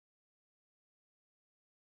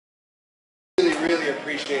really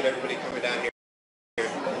appreciate everybody coming down here.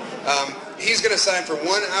 He's going to sign for 1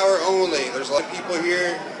 hour only. There's a lot of people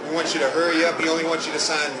here. We want you to hurry up. He only wants you to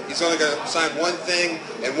sign. He's only going to sign one thing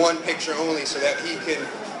and one picture only so that he can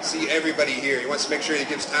see everybody here. He wants to make sure he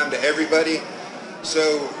gives time to everybody.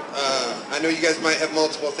 So I know you guys might have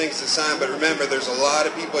multiple things to sign, but remember, there's a lot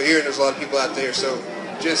of people here and there's a lot of people out there. So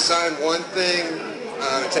just sign one thing,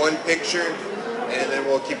 take one picture, and then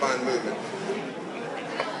we'll keep on moving.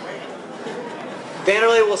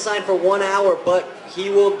 Wanderlei will sign for 1 hour, but he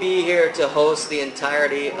will be here to host the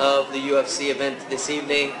entirety of the UFC event this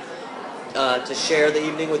evening, to share the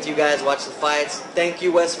evening with you guys, watch the fights. Thank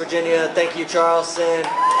you, West Virginia. Thank you, Charleston.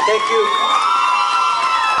 Thank you.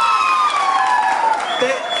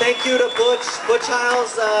 Thank you to Butch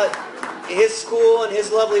Hiles, his school, and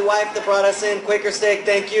his lovely wife that brought us in. Quaker Steak,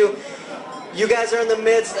 thank you. You guys are in the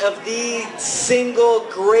midst of the single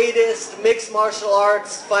greatest mixed martial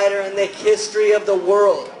arts fighter in the history of the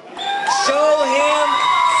world. Show him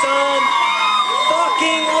some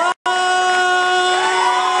fucking love!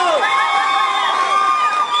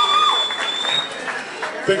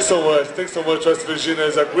 Thanks so much, West Virginia.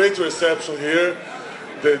 It's a great reception here.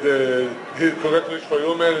 Congratulations for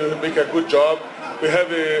you, man. You make a good job. We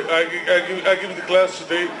have I give the class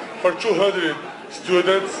today for 200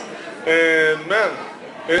 students. And man,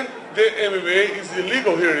 and the MMA is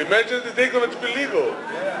illegal here. Imagine the day going to be legal.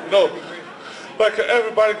 No, like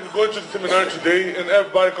everybody is going to the seminar today, and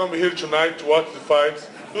everybody coming here tonight to watch the fights.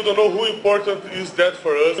 You don't know who important is that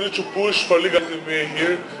for us. We need to push for legal MMA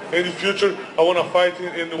here. In the future, I want to fight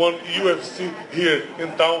in one UFC here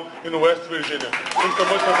in town in West Virginia. Thanks so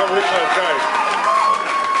much for coming here tonight, guys.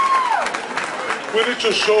 We need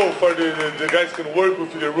to show for the guys can work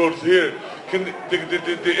with the roads here. Can the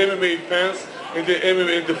MMA fans and the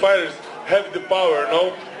MMA and the fighters have the power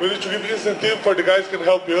now? We need to give incentive for the guys can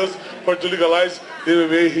help us to legalize the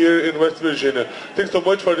MMA here in West Virginia. Thanks so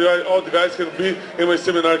much for all the guys can be in my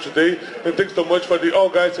seminar today, and thanks so much for all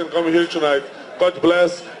guys can come here tonight. God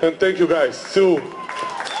bless and thank you guys. See you.